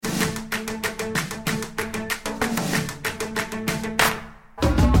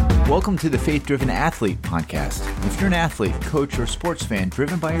Welcome to the Faith Driven Athlete podcast. If you're an athlete, coach, or sports fan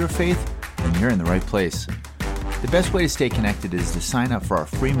driven by your faith, then you're in the right place. The best way to stay connected is to sign up for our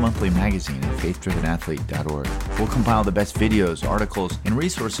free monthly magazine at faithdrivenathlete.org. We'll compile the best videos, articles, and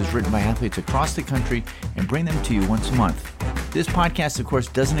resources written by athletes across the country and bring them to you once a month. This podcast, of course,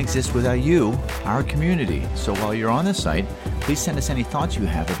 doesn't exist without you, our community. So while you're on the site, please send us any thoughts you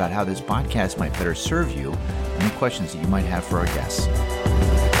have about how this podcast might better serve you, any questions that you might have for our guests.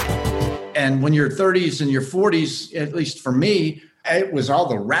 And when you're 30s and your 40s, at least for me, it was all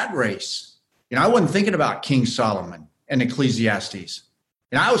the rat race. I wasn't thinking about King Solomon and Ecclesiastes.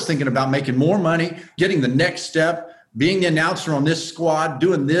 I was thinking about making more money, getting the next step, being the announcer on this squad,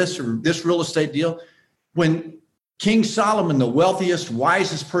 doing this or this real estate deal. When King Solomon, the wealthiest,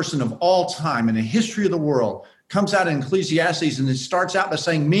 wisest person of all time in the history of the world, comes out in Ecclesiastes and it starts out by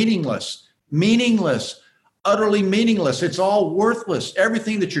saying meaningless, utterly meaningless. It's all worthless.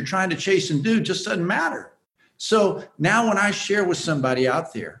 Everything that you're trying to chase and do just doesn't matter. So now when I share with somebody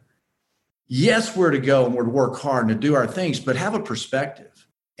out there, yes, we're to go and we're to work hard and to do our things, but have a perspective.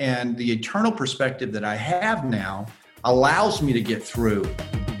 And the eternal perspective that I have now allows me to get through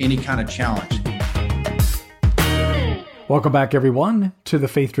any kind of challenge. Welcome back, everyone, to the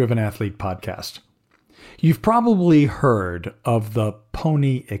Faith Driven Athlete podcast. You've probably heard of the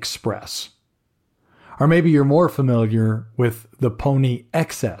Pony Express. Or maybe you're more familiar with the Pony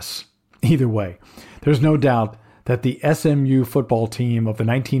XS. Either way, there's no doubt that the SMU football team of the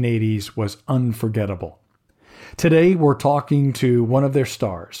 1980s was unforgettable. Today, we're talking to one of their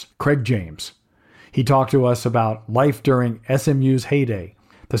stars, Craig James. He talked to us about life during SMU's heyday,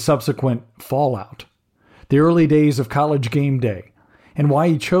 the subsequent fallout, the early days of college game day, and why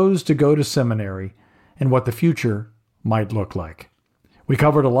he chose to go to seminary and what the future might look like. We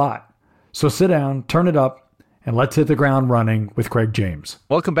covered a lot. So sit down, turn it up, and let's hit the ground running with Craig James.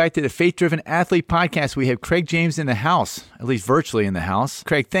 Welcome back to the Faith Driven Athlete podcast. We have Craig James in the house, at least virtually in the house.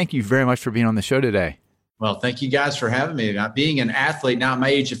 Craig, thank you very much for being on the show today. Well, thank you guys for having me. Being an athlete now at my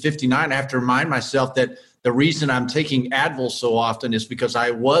age of 59, I have to remind myself that the reason I'm taking Advil so often is because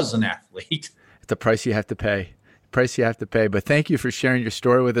I was an athlete. It's the price you have to pay. But thank you for sharing your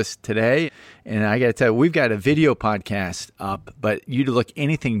story with us today. And I got to tell you, we've got a video podcast up, but you look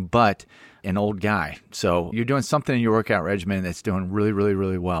anything but an old guy. So you're doing something in your workout regimen that's doing really, really,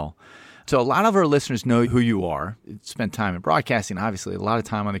 really well. So a lot of our listeners know who you are. Spent time in broadcasting, obviously, a lot of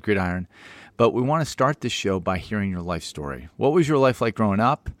time on the gridiron. But we want to start this show by hearing your life story. What was your life like growing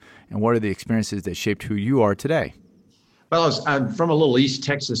up? And what are the experiences that shaped who you are today? Well, I'm from a little East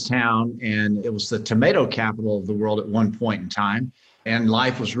Texas town, and it was the tomato capital of the world at one point in time. And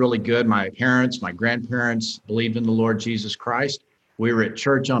life was really good. My parents, my grandparents believed in the Lord Jesus Christ. We were at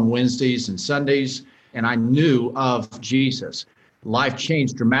church on Wednesdays and Sundays, and I knew of Jesus. Life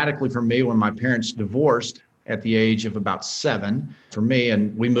changed dramatically for me when my parents divorced at the age of about 7 for me.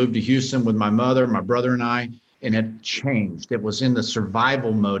 And we moved to Houston with my mother, my brother, and I, and it changed. It was in the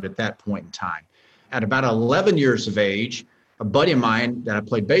survival mode at that point in time. At about 11 years of age, a buddy of mine that I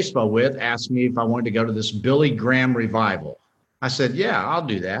played baseball with asked me if I wanted to go to this Billy Graham revival. I said, yeah, I'll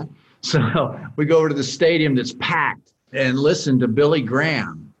do that. So we go over to the stadium that's packed and listen to Billy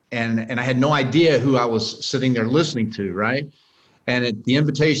Graham. And I had no idea who I was sitting there listening to, right? And at the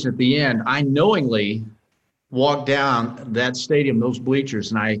invitation at the end, I knowingly walked down that stadium, those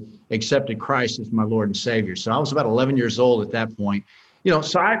bleachers, and I accepted Christ as my Lord and Savior. So I was about 11 years old at that point.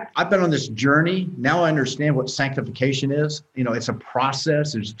 So I've been on this journey. Now I understand what sanctification is. It's a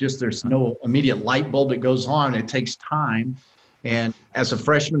process. There's no immediate light bulb that goes on. It takes time. And as a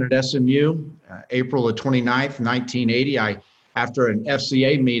freshman at SMU, April the 29th, 1980, after an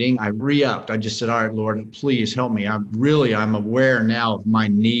FCA meeting, I re-upped. I just said, all right, Lord, please help me. I'm aware now of my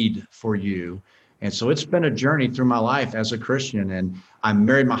need for you. And so it's been a journey through my life as a Christian. And I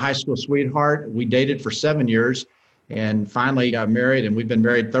married my high school sweetheart. We dated for 7 years. And finally got married, and we've been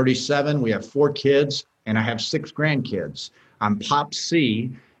married 37. We have 4 kids, and I have 6 grandkids. I'm Pop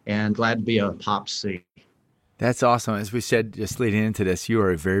C, and glad to be a Pop C. That's awesome. As we said, just leading into this, you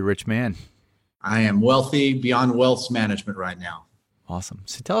are a very rich man. I am wealthy beyond wealth management right now. Awesome.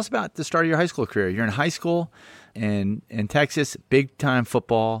 So tell us about the start of your high school career. You're in high school in Texas, big-time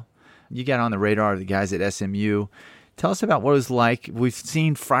football. You got on the radar of the guys at SMU. Tell us about what it was like. We've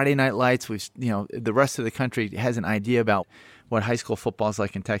seen Friday Night Lights. The rest of the country has an idea about what high school football is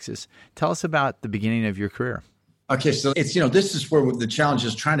like in Texas. Tell us about the beginning of your career. Okay, so it's this is where the challenge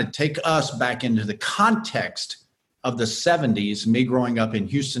is trying to take us back into the context of the 70s, me growing up in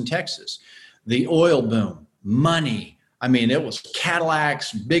Houston, Texas. The oil boom, money. I mean, it was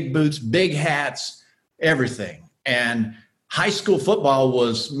Cadillacs, big boots, big hats, everything. And high school football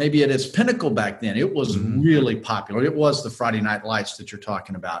was maybe at its pinnacle back then. It was really popular. It was the Friday Night Lights that you're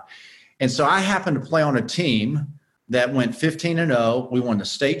talking about. And so I happened to play on a team that went 15-0. We won the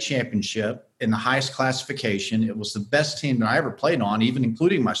state championship in the highest classification. It was the best team that I ever played on, even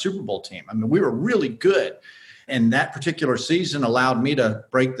including my Super Bowl team. I mean, we were really good. And that particular season allowed me to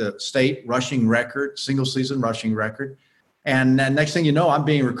break the state rushing record, single season rushing record. And then next thing you know, I'm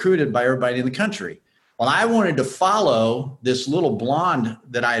being recruited by everybody in the country. Well, I wanted to follow this little blonde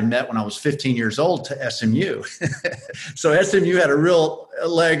that I had met when I was 15 years old to SMU. So SMU had a real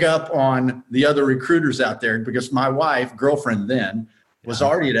leg up on the other recruiters out there because my wife, girlfriend then, was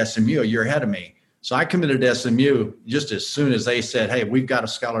already at SMU a year ahead of me. So I committed to SMU just as soon as they said, hey, we've got a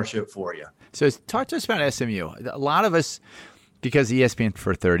scholarship for you. So talk to us about SMU. A lot of us, because ESPN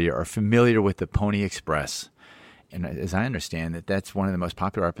for 30, are familiar with the Pony Express. And as I understand it, that's one of the most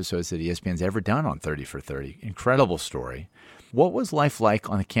popular episodes that ESPN's ever done on 30 for 30. Incredible story. What was life like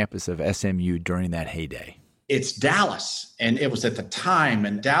on the campus of SMU during that heyday? It's Dallas, and it was at the time,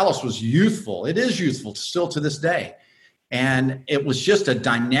 and Dallas was youthful. It is youthful still to this day. And it was just a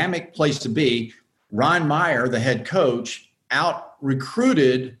dynamic place to be. Ron Meyer, the head coach,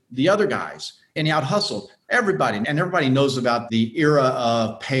 out-recruited the other guys, and he out-hustled everybody. And everybody knows about the era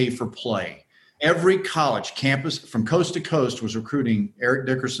of pay for play. Every college campus from coast to coast was recruiting Eric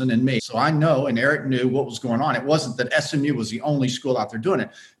Dickerson and me. So I know, and Eric knew what was going on. It wasn't that SMU was the only school out there doing it.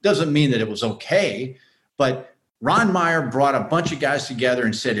 Doesn't mean that it was okay, but Ron Meyer brought a bunch of guys together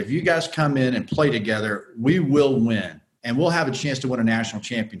and said, if you guys come in and play together, we will win. And we'll have a chance to win a national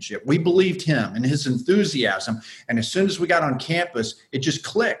championship. We believed him and his enthusiasm. And as soon as we got on campus, it just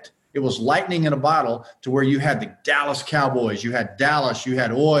clicked. It was lightning in a bottle to where you had the Dallas Cowboys, you had Dallas, you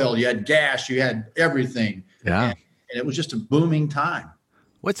had oil, you had gas, you had everything. Yeah. And it was just a booming time.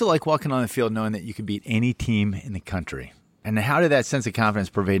 What's it like walking on the field knowing that you could beat any team in the country? And how did that sense of confidence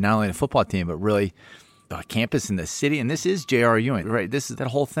pervade not only the football team, but really the campus and the city? And this is J.R. Ewing, right? This is that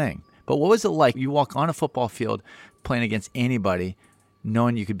whole thing. But what was it like? You walk on a football field playing against anybody,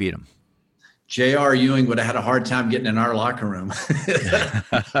 knowing you could beat them. J.R. Ewing would have had a hard time getting in our locker room.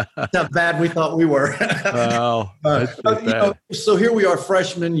 That's how bad we thought we were. Wow. So here we are,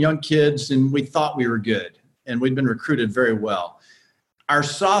 freshmen, young kids, and we thought we were good. And we'd been recruited very well. Our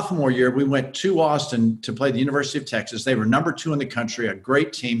sophomore year, we went to Austin to play the University of Texas. They were number 2 in the country, a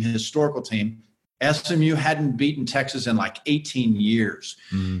great team, historical team. SMU hadn't beaten Texas in like 18 years.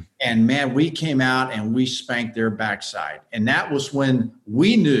 And man, we came out and we spanked their backside. And that was when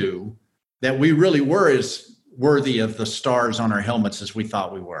we knew that we really were as worthy of the stars on our helmets as we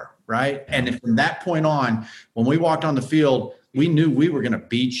thought we were, right? And from that point on, when we walked on the field, we knew we were going to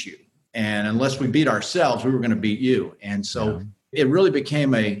beat you. And unless we beat ourselves, we were going to beat you. And so it really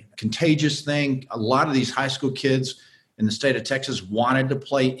became a contagious thing. A lot of these high school kids in the state of Texas wanted to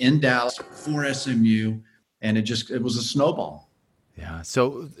play in Dallas for SMU, and it was a snowball. Yeah.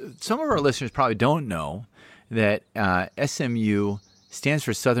 So some of our listeners probably don't know that SMU stands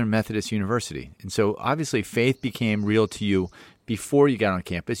for Southern Methodist University. And so obviously faith became real to you before you got on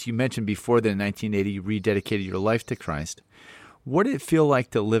campus. You mentioned before that in 1980 you rededicated your life to Christ. What did it feel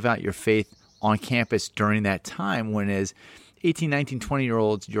like to live out your faith on campus during that time when as 18, 19,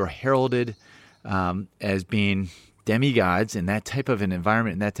 20-year-olds you're heralded as being demigods in that type of an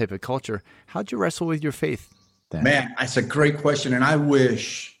environment, in that type of culture? How'd you wrestle with your faith then? Man, that's a great question. And I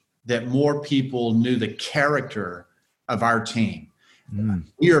wish that more people knew the character of our team.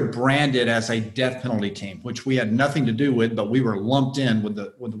 We are branded as a death penalty team, which we had nothing to do with, but we were lumped in with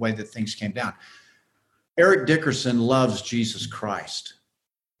the way that things came down. Eric Dickerson loves Jesus Christ.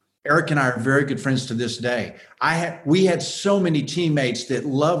 Eric and I are very good friends to this day. We had so many teammates that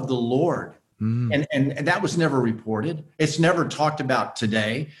loved the Lord, and that was never reported. It's never talked about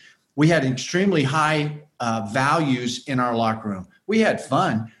today. We had extremely high values in our locker room. We had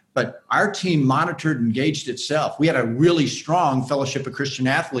fun. But our team monitored and gauged itself. We had a really strong Fellowship of Christian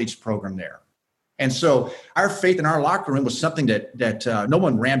Athletes program there. And so our faith in our locker room was something that no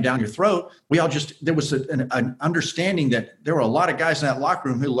one rammed down your throat. There was an understanding that there were a lot of guys in that locker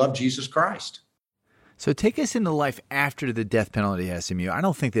room who loved Jesus Christ. So take us into life after the death penalty at SMU. I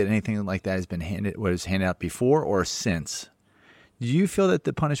don't think that anything like that was handed out before or since. Do you feel that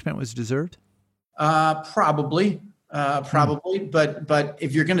the punishment was deserved? Probably. But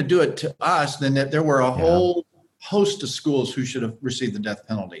if you're going to do it to us, then there were a whole host of schools who should have received the death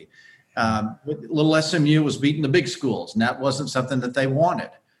penalty. Little SMU was beating the big schools, and that wasn't something that they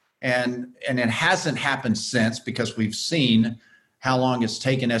wanted. And it hasn't happened since because we've seen how long it's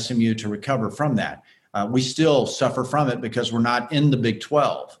taken SMU to recover from that. We still suffer from it because we're not in the Big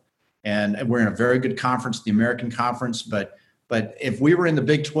 12. And we're in a very good conference, the American Conference. But if we were in the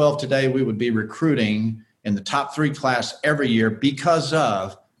Big 12 today, we would be recruiting in the top 3 class every year because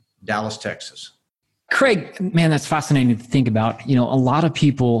of Dallas, Texas. Craig, man, that's fascinating to think about. A lot of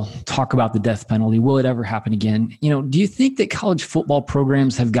people talk about the death penalty. Will it ever happen again? Do you think that college football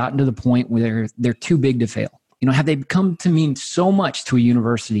programs have gotten to the point where they're too big to fail? Have they come to mean so much to a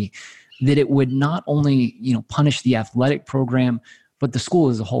university that it would not only, punish the athletic program, but the school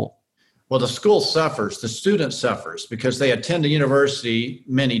as a whole? Well, the school suffers, the student suffers because they attend a university,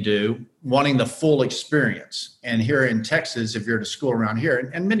 many do, wanting the full experience. And here in Texas, if you're at a school around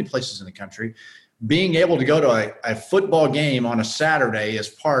here, and many places in the country, being able to go to a football game on a Saturday is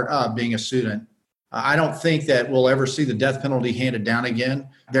part of being a student. I don't think that we'll ever see the death penalty handed down again.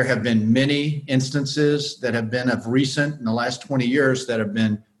 There have been many instances that have been of recent in the last 20 years that have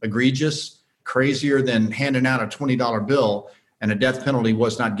been egregious, crazier than handing out a $20 bill, and a death penalty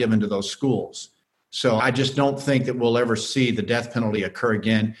was not given to those schools. So I just don't think that we'll ever see the death penalty occur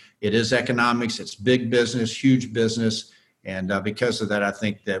again. It is economics, it's big business, huge business. And because of that, I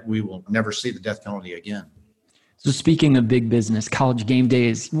think that we will never see the death penalty again. So speaking of big business, College Game Day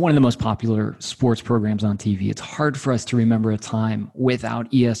is one of the most popular sports programs on TV. It's hard for us to remember a time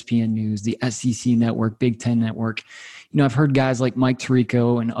without ESPN News, the SEC Network, Big Ten Network. I've heard guys like Mike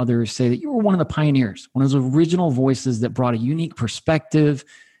Tirico and others say that you were one of the pioneers, one of those original voices that brought a unique perspective,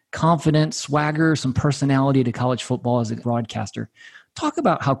 confidence, swagger, some personality to college football as a broadcaster. Talk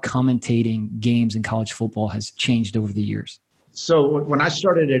about how commentating games in college football has changed over the years. So when I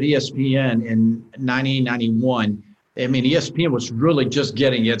started at ESPN in 1991, ESPN was really just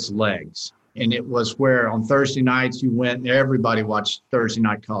getting its legs. And it was where on Thursday nights you went, everybody watched Thursday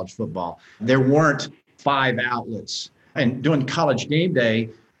night college football. There weren't 5 outlets. And doing College Game Day,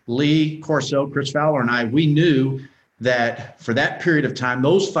 Lee Corso, Chris Fowler, and I, we knew that for that period of time,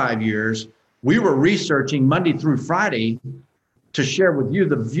 those 5 years, we were researching Monday through Friday to share with you,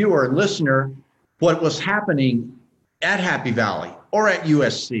 the viewer and listener, what was happening at Happy Valley or at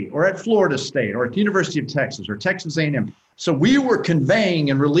USC or at Florida State or at the University of Texas or Texas A&M. So we were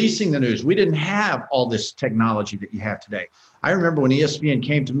conveying and releasing the news. We didn't have all this technology that you have today. I remember when ESPN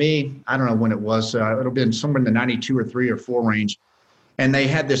came to me, I don't know when it was, it'll have been somewhere in the 92 or 3 or 4 range. And they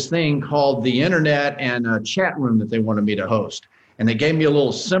had this thing called the internet and a chat room that they wanted me to host. And they gave me a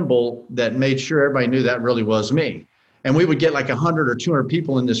little symbol that made sure everybody knew that really was me. And we would get like 100 or 200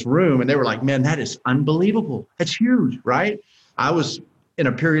 people in this room, and they were like, man, that is unbelievable. That's huge, right? I was in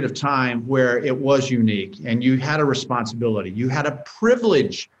a period of time where it was unique, and you had a responsibility. You had a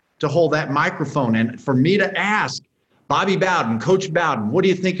privilege to hold that microphone. And for me to ask Bobby Bowden, Coach Bowden, what do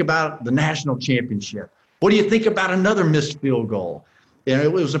you think about the national championship? What do you think about another missed field goal?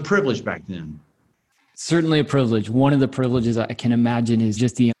 It was a privilege back then. Certainly a privilege. One of the privileges I can imagine is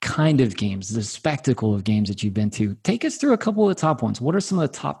just the kind of games, the spectacle of games that you've been to. Take us through a couple of the top ones. What are some of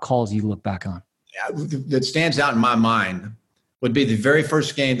the top calls you look back on? That stands out in my mind would be the very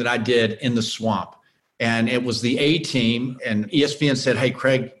first game that I did in the Swamp. And it was the A team, and ESPN said, hey,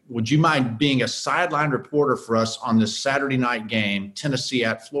 Craig, would you mind being a sideline reporter for us on this Saturday night game, Tennessee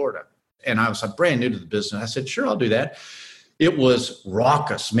at Florida? And I was brand new to the business. I said, sure, I'll do that. It was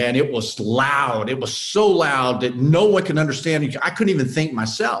raucous, man. It was loud. It was so loud that no one could understand. I couldn't even think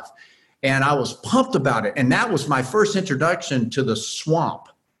myself. And I was pumped about it. And that was my first introduction to the Swamp.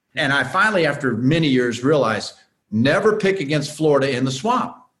 And I finally, after many years, realized never pick against Florida in the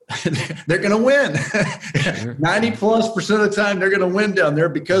Swamp. They're going to win. 90+% of the time, they're going to win down there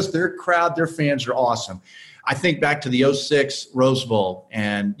because their crowd, their fans are awesome. I think back to the 06 Rose Bowl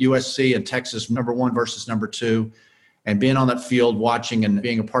and USC and Texas, number 1 versus number 2. And being on that field, watching and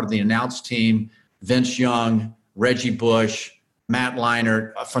being a part of the announce team, Vince Young, Reggie Bush, Matt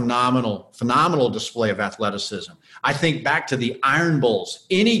Leinart, a phenomenal display of athleticism. I think back to the Iron Bowls,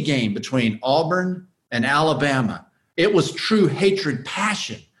 any game between Auburn and Alabama, it was true hatred,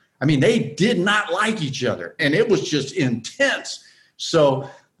 passion. They did not like each other, and it was just intense. So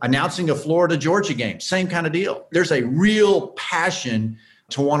announcing a Florida-Georgia game, same kind of deal. There's a real passion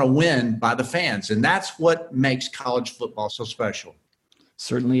to want to win by the fans. And that's what makes college football so special.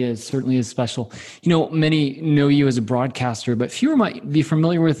 Certainly is special. Many know you as a broadcaster, but fewer might be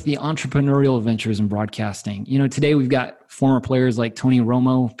familiar with the entrepreneurial ventures in broadcasting. Today we've got former players like Tony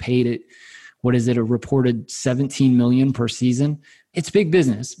Romo paid at, a reported $17 million per season. It's big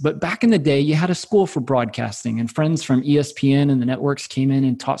business. But back in the day, you had a school for broadcasting, and friends from ESPN and the networks came in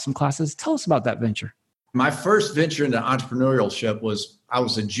and taught some classes. Tell us about that venture. My first venture into entrepreneurship was I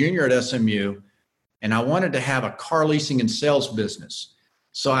was a junior at SMU, and I wanted to have a car leasing and sales business.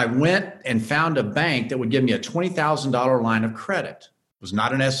 So I went and found a bank that would give me a $20,000 line of credit. was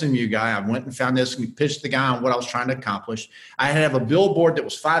not an SMU guy. I went and found this and pitched the guy on what I was trying to accomplish. I had to have a billboard that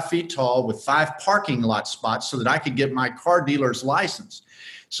was 5 feet tall with 5 parking lot spots so that I could get my car dealer's license.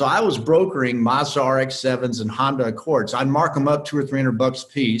 So I was brokering Mazda RX-7s and Honda Accords. I'd mark them up $200 or $300 a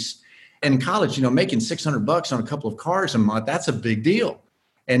piece. And in college, making $600 on a couple of cars a month, that's a big deal.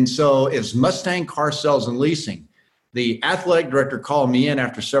 And so it's Mustang Car Sales and Leasing. The athletic director called me in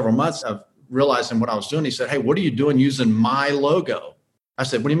after several months of realizing what I was doing. He said, "Hey, what are you doing using my logo?" I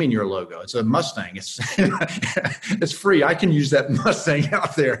said, "What do you mean your logo? It's a Mustang. It's free. I can use that Mustang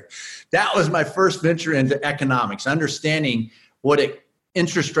out there." That was my first venture into economics, understanding what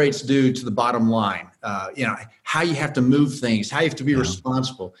interest rates do to the bottom line, how you have to move things, how you have to be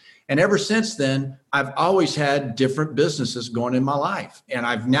responsible. And ever since then, I've always had different businesses going in my life. And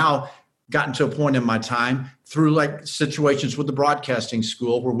I've now gotten to a point in my time through like situations with the broadcasting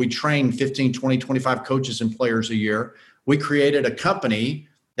school where we train 15, 20, 25 coaches and players a year. We created a company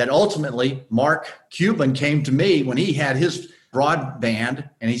that ultimately Mark Cuban came to me when he had his broadband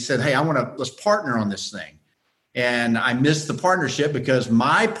and he said, "Hey, let's partner on this thing." And I missed the partnership because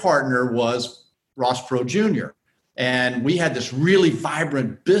my partner was Ross Perot Jr. And we had this really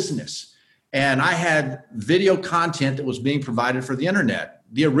vibrant business. And I had video content that was being provided for the internet,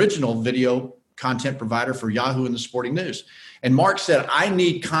 the original video content provider for Yahoo and the Sporting News. And Mark said, "I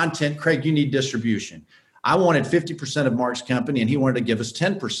need content. Craig, you need distribution." I wanted 50% of Mark's company and he wanted to give us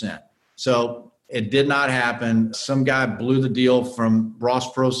 10%. So it did not happen. Some guy blew the deal from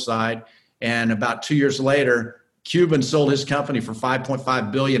Ross Perot's side. And about 2 years later, Cuban sold his company for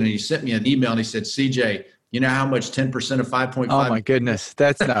 $5.5 billion. And he sent me an email and he said, "CJ, you know how much 10% of 5.5? Oh my goodness.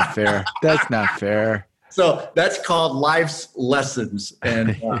 That's not fair. That's not fair. So that's called life's lessons.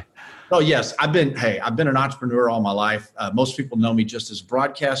 And oh yes, I've been an entrepreneur all my life. Most people know me just as a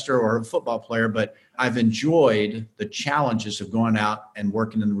broadcaster or a football player, but I've enjoyed the challenges of going out and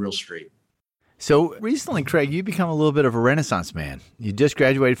working in the real street. So recently, Craig, you become a little bit of a Renaissance man. You just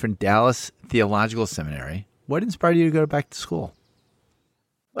graduated from Dallas Theological Seminary. What inspired you to go back to school?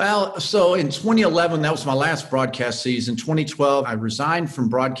 Well, so in 2011, that was my last broadcast season. 2012, I resigned from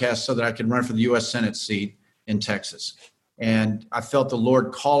broadcast so that I could run for the U.S. Senate seat in Texas. And I felt the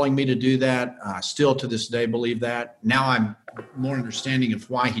Lord calling me to do that. Still to this day believe that. Now I'm more understanding of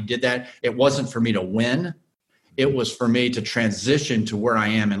why he did that. It wasn't for me to win. It was for me to transition to where I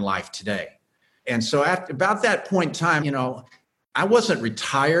am in life today. And so after about that point in time, I wasn't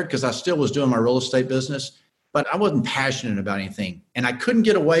retired because I still was doing my real estate business, but I wasn't passionate about anything. And I couldn't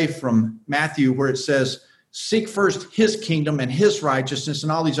get away from Matthew where it says, "Seek first his kingdom and his righteousness,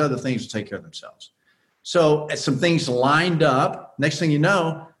 and all these other things will take care of themselves." So as some things lined up, next thing you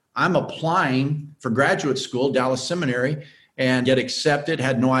know, I'm applying for graduate school, Dallas Seminary, and get accepted,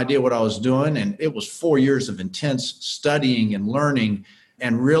 had no idea what I was doing. And it was 4 years of intense studying and learning.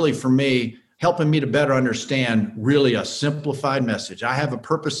 And really for me, helping me to better understand really a simplified message. I have a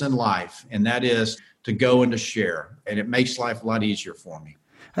purpose in life, and that is to go and to share. And it makes life a lot easier for me.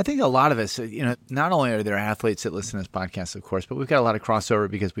 I think a lot of us, not only are there athletes that listen to this podcast, of course, but we've got a lot of crossover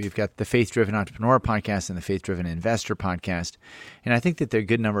because we've got the Faith Driven Entrepreneur podcast and the Faith Driven Investor podcast. And I think that there are a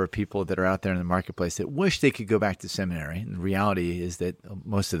good number of people that are out there in the marketplace that wish they could go back to seminary. And the reality is that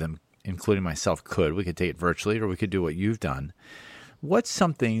most of them, including myself, could. We could take it virtually or we could do what you've done. What's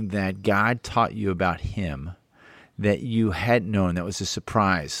something that God taught you about him that you hadn't known that was a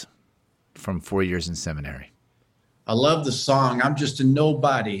surprise from 4 years in seminary? I love the song, "I'm Just a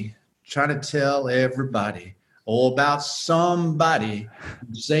Nobody, Trying to Tell Everybody all about somebody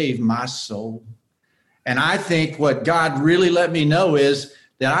who saved my soul." And I think what God really let me know is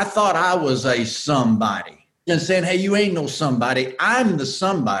that I thought I was a somebody. And saying, "Hey, you ain't no somebody. I'm the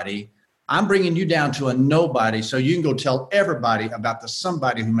somebody. I'm bringing you down to a nobody so you can go tell everybody about the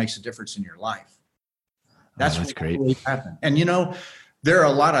somebody who makes a difference in your life." That's great. Really happened. And there are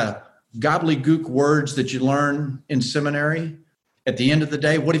a lot of gobbledygook words that you learn in seminary. At the end of the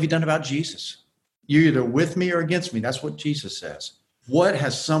day, what have you done about Jesus? You're either with me or against me. That's what Jesus says. What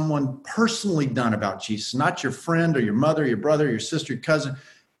has someone personally done about Jesus? Not your friend or your mother, your brother, your sister, your cousin.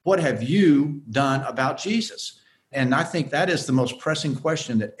 What have you done about Jesus? And I think that is the most pressing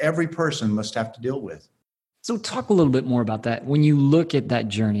question that every person must have to deal with. So talk a little bit more about that. When you look at that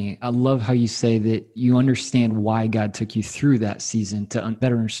journey, I love how you say that you understand why God took you through that season to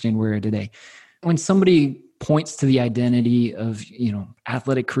better understand where you're today. When somebody points to the identity of,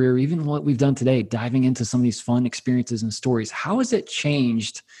 athletic career, even what we've done today, diving into some of these fun experiences and stories, how has it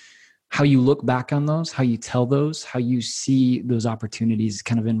changed how you look back on those, how you tell those, how you see those opportunities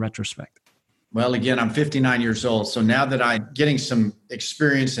kind of in retrospect? Well, again, I'm 59 years old. So now that I'm getting some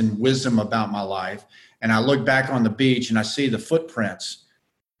experience and wisdom about my life, and I look back on the beach and I see the footprints.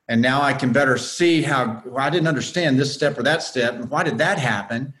 And now I can better see how I didn't understand this step or that step. And why did that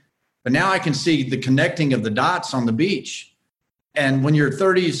happen? But now I can see the connecting of the dots on the beach. And when you're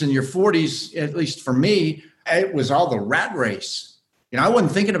 30s and your 40s, at least for me, it was all the rat race. I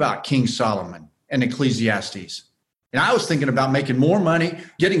wasn't thinking about King Solomon and Ecclesiastes. And I was thinking about making more money,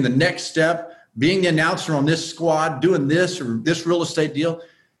 getting the next step, being the announcer on this squad, doing this or this real estate deal.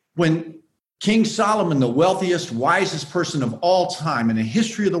 When King Solomon, the wealthiest, wisest person of all time in the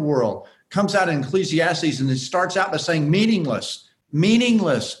history of the world, comes out in Ecclesiastes and it starts out by saying meaningless,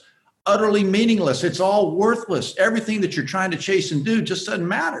 utterly meaningless. It's all worthless. Everything that you're trying to chase and do just doesn't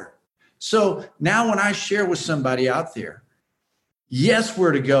matter. So now when I share with somebody out there, yes,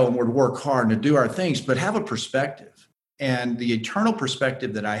 we're to go and we're to work hard and to do our things, but have a perspective. And the eternal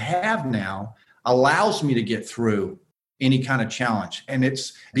perspective that I have now allows me to get through any kind of challenge. And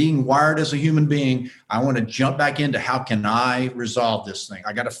it's being wired as a human being. I want to jump back into how can I resolve this thing?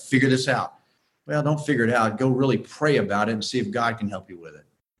 I got to figure this out. Well, don't figure it out. Go really pray about it and see if God can help you with it.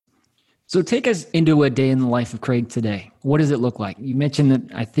 So take us into a day in the life of Craig today. What does it look like? You mentioned that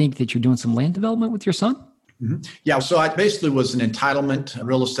I think that you're doing some land development with your son. Mm-hmm. Yeah, so I basically was an entitlement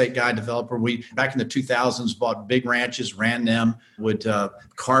real estate guy developer. We, back in the 2000s, bought big ranches, ran them, would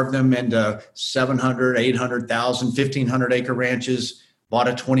carve them into 700, 800,000, 1,500 acre ranches, bought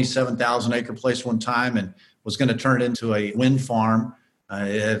a 27,000 acre place one time and was going to turn it into a wind farm.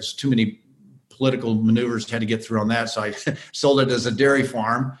 It was too many political maneuvers had to get through on that, so I sold it as a dairy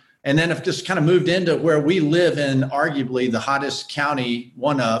farm. And then I've just kind of moved into where we live in arguably the hottest county,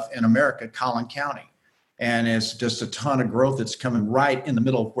 one of in America, Collin County. And it's just a ton of growth that's coming right in the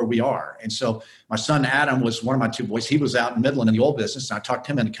middle of where we are. And so my son, Adam, was one of my two boys. He was out in Midland in the old business. And I talked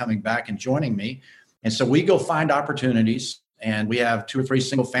him into coming back and joining me. And so we go find opportunities, and we have 2 or 3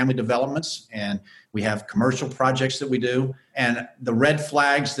 single family developments, and we have commercial projects that we do. And the red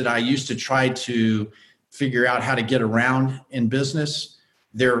flags that I used to try to figure out how to get around in business,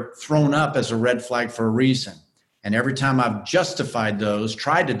 they're thrown up as a red flag for a reason. And every time I've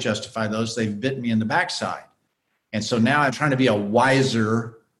tried to justify those, they've bit me in the backside. And so now I'm trying to be a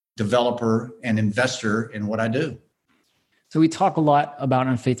wiser developer and investor in what I do. So we talk a lot about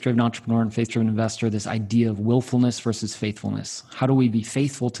on Faith-Driven Entrepreneur and Faith-Driven Investor, this idea of willfulness versus faithfulness. How do we be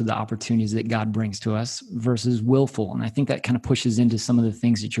faithful to the opportunities that God brings to us versus willful? And I think that kind of pushes into some of the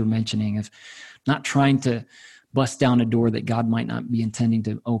things that you're mentioning of not trying to bust down a door that God might not be intending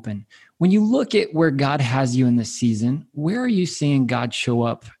to open. When you look at where God has you in this season, where are you seeing God show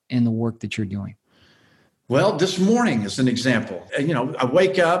up in the work that you're doing? Well, this morning is an example. I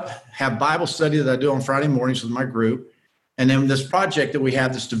wake up, have Bible study that I do on Friday mornings with my group. And then this project that we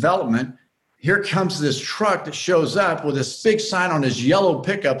have, this development, here comes this truck that shows up with this big sign on his yellow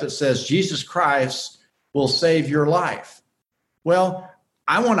pickup that says, Jesus Christ will save your life. Well,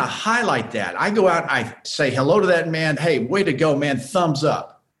 I want to highlight that. I go out and I say hello to that man. Hey, way to go, man. Thumbs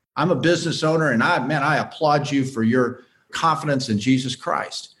up. I'm a business owner, and I applaud you for your confidence in Jesus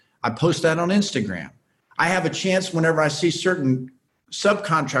Christ. I post that on Instagram. I have a chance whenever I see certain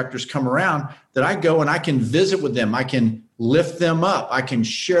subcontractors come around that I go and I can visit with them. I can lift them up. I can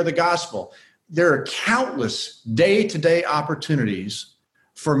share the gospel. There are countless day-to-day opportunities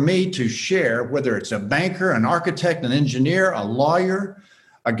for me to share, whether it's a banker, an architect, an engineer, a lawyer,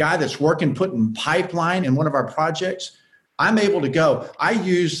 a guy that's putting pipeline in one of our projects. I'm able to go. I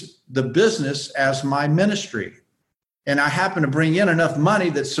use the business as my ministry, and I happen to bring in enough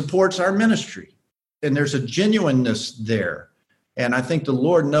money that supports our ministry. And there's a genuineness there. And I think the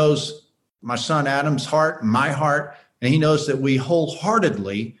Lord knows my son Adam's heart, my heart, and he knows that we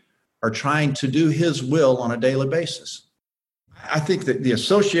wholeheartedly are trying to do his will on a daily basis. I think that the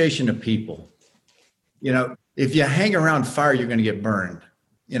association of people, if you hang around fire, you're going to get burned.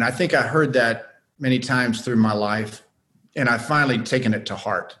 And I think I heard that many times through my life, and I've finally taken it to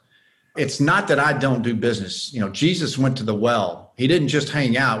heart. It's not that I don't do business. Jesus went to the well. He didn't just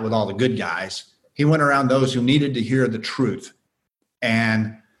hang out with all the good guys. He went around those who needed to hear the truth.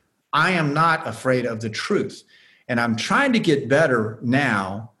 And I am not afraid of the truth. And I'm trying to get better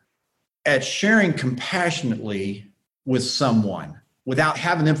now at sharing compassionately with someone without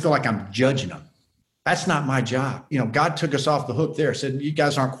having them feel like I'm judging them. That's not my job. God took us off the hook there, said, you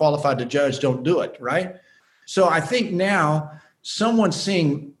guys aren't qualified to judge, don't do it, right? So I think now someone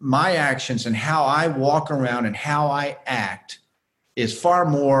seeing my actions and how I walk around and how I act is far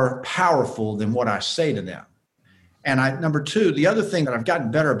more powerful than what I say to them. And number two, the other thing that I've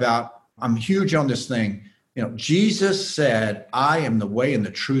gotten better about, I'm huge on this thing. Jesus said, I am the way and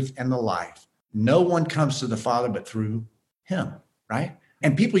the truth and the life. No one comes to the Father but through him, right?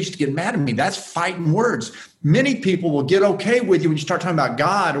 And people used to get mad at me. That's fighting words. Many people will get okay with you when you start talking about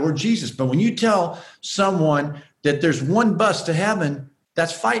God or Jesus. But when you tell someone that there's one bus to heaven,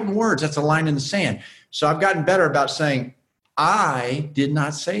 that's fighting words. That's a line in the sand. So I've gotten better about saying, I did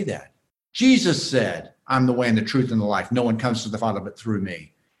not say that. Jesus said, I'm the way and the truth and the life. No one comes to the Father but through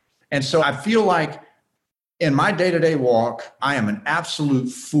me. And so I feel like in my day-to-day walk, I am an absolute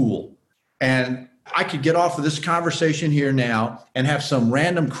fool. And I could get off of this conversation here now and have some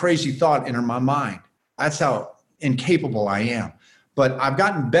random crazy thought enter my mind. That's how incapable I am. But I've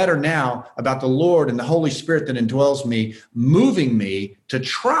gotten better now about the Lord and the Holy Spirit that indwells me, moving me to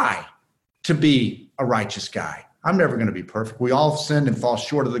try to be a righteous guy. I'm never going to be perfect. We all sin and fall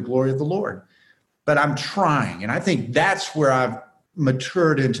short of the glory of the Lord. But I'm trying. And I think that's where I've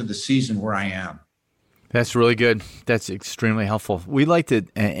matured into the season where I am. That's really good. That's extremely helpful. We like to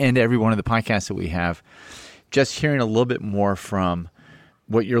end every one of the podcasts that we have just hearing a little bit more from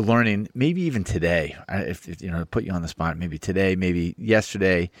what you're learning, maybe even today, if put you on the spot, maybe today, maybe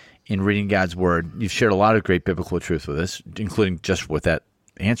yesterday in reading God's Word. You've shared a lot of great biblical truth with us, including just with that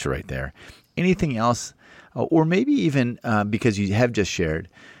answer right there. Anything else, or maybe even because you have just shared,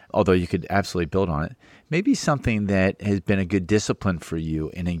 although you could absolutely build on it, maybe something that has been a good discipline for you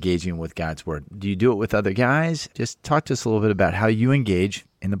in engaging with God's Word. Do you do it with other guys? Just talk to us a little bit about how you engage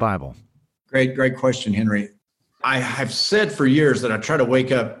in the Bible. Great question, Henry. I have said for years that I try to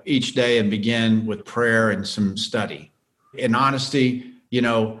wake up each day and begin with prayer and some study. In honesty,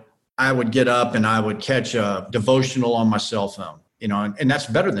 I would get up and I would catch a devotional on my cell phone, and that's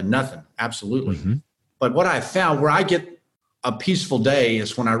better than nothing. Absolutely. Mm-hmm. But what I found where I get a peaceful day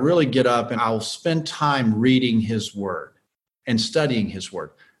is when I really get up and I'll spend time reading His Word and studying His Word.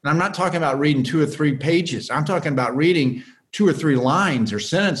 And I'm not talking about reading 2 or 3 pages. I'm talking about reading 2 or 3 lines or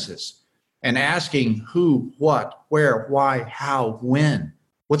sentences and asking who, what, where, why, how, when.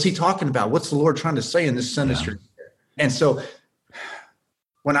 What's He talking about? What's the Lord trying to say in this sentence? Yeah. And so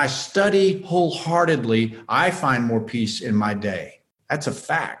when I study wholeheartedly, I find more peace in my day. That's a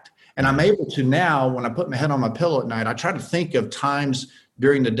fact. And I'm able to now, when I put my head on my pillow at night, I try to think of times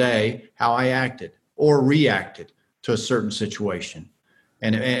during the day how I acted or reacted to a certain situation.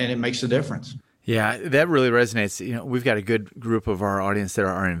 And it makes a difference. Yeah, that really resonates. We've got a good group of our audience that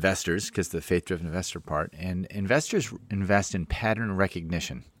are investors, because the faith-driven investor part. And investors invest in pattern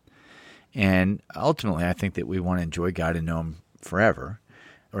recognition. And ultimately, I think that we want to enjoy God and know Him forever,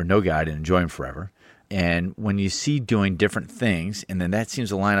 or know God and enjoy Him forever. And when you see doing different things, and then that seems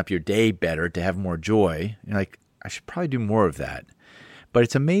to line up your day better to have more joy, you're like, I should probably do more of that. But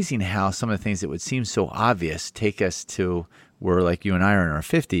it's amazing how some of the things that would seem so obvious take us to where, like you and I are in our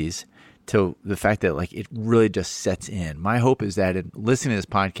 50s, to the fact that it really just sets in. My hope is that in listening to this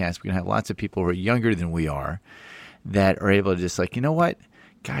podcast, we're going to have lots of people who are younger than we are that are able to just you know what?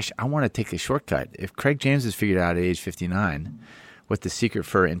 Gosh, I want to take a shortcut. If Craig James has figured out at age 59 what the secret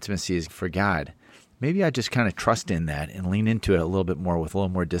for intimacy is for God, maybe I just kind of trust in that and lean into it a little bit more with a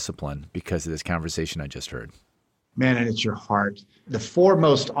little more discipline because of this conversation I just heard. Man, and it's your heart. The 4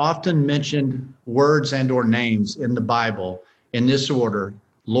 most often mentioned words and or names in the Bible in this order: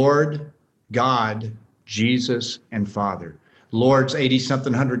 Lord, God, Jesus, and Father. Lord's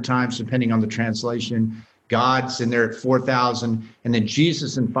 80-something 100 times, depending on the translation. God's in there at 4,000. And then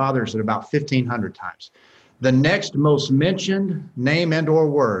Jesus and Father's at about 1,500 times. The next most mentioned name and or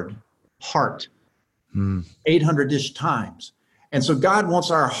word, heart. 800-ish times. And so God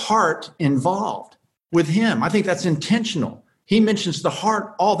wants our heart involved with Him. I think that's intentional. He mentions the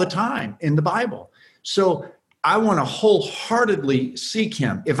heart all the time in the Bible. So I want to wholeheartedly seek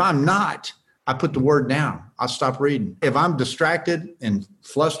Him. If I'm not, I put the Word down. I'll stop reading. If I'm distracted and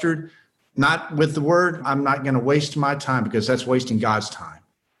flustered, not with the Word, I'm not going to waste my time, because that's wasting God's time.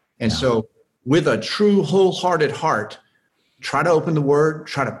 And so with a true wholehearted heart, try to open the Word,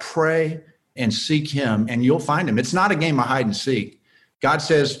 try to pray, and seek Him, and you'll find Him. It's not a game of hide and seek. God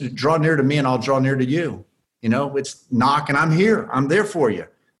says, draw near to me and I'll draw near to you. It's knock and I'm here. I'm there for you.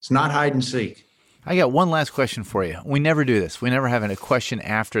 It's not hide and seek. I got one last question for you. We never do this. We never have a question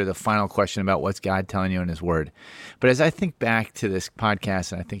after the final question about what's God telling you in His Word. But as I think back to this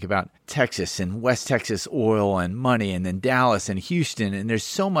podcast and I think about Texas and West Texas oil and money, and then Dallas and Houston, and there's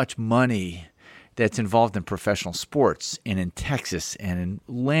so much money that's involved in professional sports and in Texas and in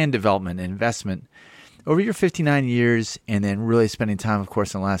land development and investment. Over your 59 years, and then really spending time, of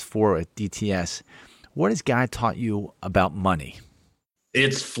course, in the last 4 at DTS, what has God taught you about money?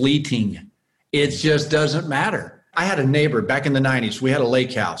 It's fleeting. It just doesn't matter. I had a neighbor back in the 90s. We had a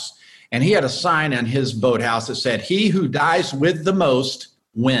lake house, and he had a sign on his boathouse that said, "He who dies with the most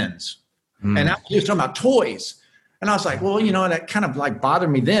wins." And he was talking about toys. And I was like, well, that kind of like bothered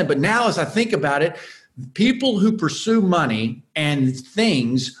me then. But now as I think about it, people who pursue money and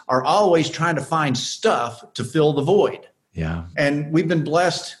things are always trying to find stuff to fill the void. Yeah. And we've been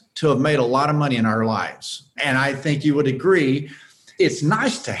blessed to have made a lot of money in our lives. And I think you would agree, it's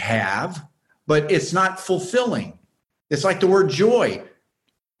nice to have, but it's not fulfilling. It's like the word joy.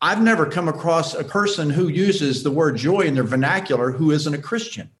 I've never come across a person who uses the word joy in their vernacular who isn't a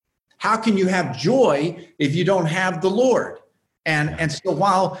Christian. How can you have joy if you don't have the Lord? And so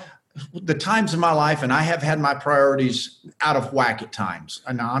while the times in my life, and I have had my priorities out of whack at times,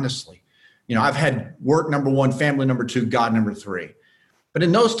 and honestly, I've had work number one, family number two, God number three. But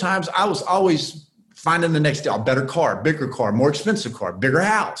in those times, I was always finding the next deal, a better car, bigger car, more expensive car, bigger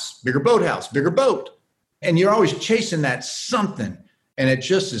house, bigger boat. And you're always chasing that something, and it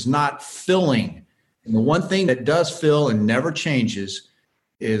just is not filling. And the one thing that does fill and never changes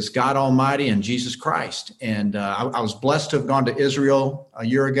is God Almighty and Jesus Christ. And I was blessed to have gone to Israel a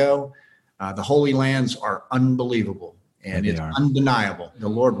year ago. The Holy Lands are unbelievable, and it's undeniable. The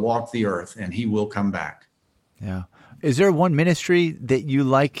Lord walked the earth, and he will come back. Yeah. Is there one ministry that you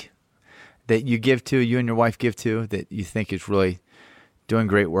like, that you give to, you and your wife give to, that you think is really doing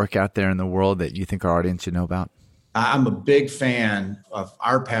great work out there in the world that you think our audience should know about? I'm a big fan of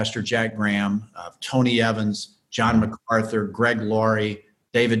our pastor, Jack Graham, of Tony Evans, John MacArthur, Greg Laurie,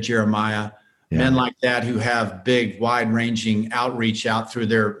 David Jeremiah, men like that who have big, wide-ranging outreach out through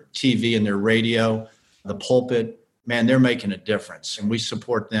their TV and their radio, the pulpit. Man, they're making a difference, and we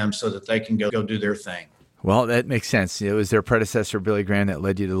support them so that they can go do their thing. Well, that makes sense. It was their predecessor, Billy Graham, that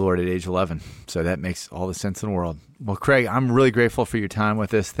led you to the Lord at age 11. So that makes all the sense in the world. Well, Craig, I'm really grateful for your time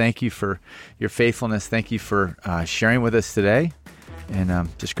with us. Thank you for your faithfulness. Thank you for sharing with us today. And I'm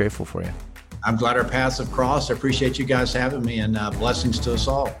just grateful for you. I'm glad our paths have crossed. I appreciate you guys having me, and blessings to us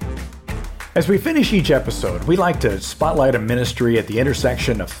all. As we finish each episode, we like to spotlight a ministry at the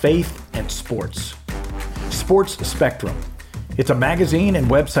intersection of faith and sports. Sports Spectrum. It's a magazine and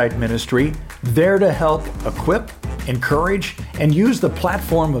website ministry there to help equip, encourage, and use the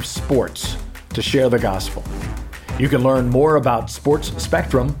platform of sports to share the gospel. You can learn more about Sports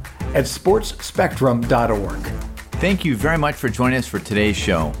Spectrum at sportsspectrum.org. Thank you very much for joining us for today's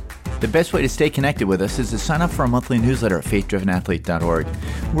show. The best way to stay connected with us is to sign up for our monthly newsletter at faithdrivenathlete.org.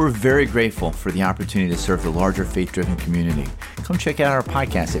 We're very grateful for the opportunity to serve the larger faith-driven community. Come check out our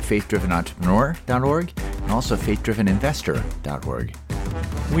podcast at faithdrivenentrepreneur.org and also faithdriveninvestor.org.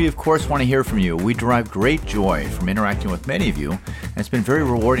 We, of course, want to hear from you. We derive great joy from interacting with many of you, and it's been very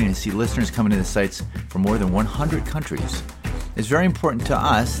rewarding to see listeners coming to the sites from more than 100 countries. It's very important to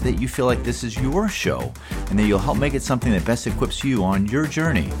us that you feel like this is your show and that you'll help make it something that best equips you on your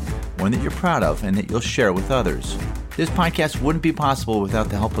journey, one that you're proud of and that you'll share with others. This podcast wouldn't be possible without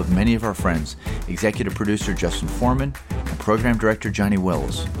the help of many of our friends, executive producer Justin Foreman and program director Johnny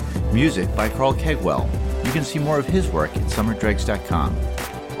Wills. Music by Carl Kegwell. You can see more of his work at summerdregs.com.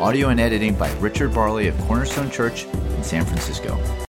 Audio and editing by Richard Barley of Cornerstone Church in San Francisco.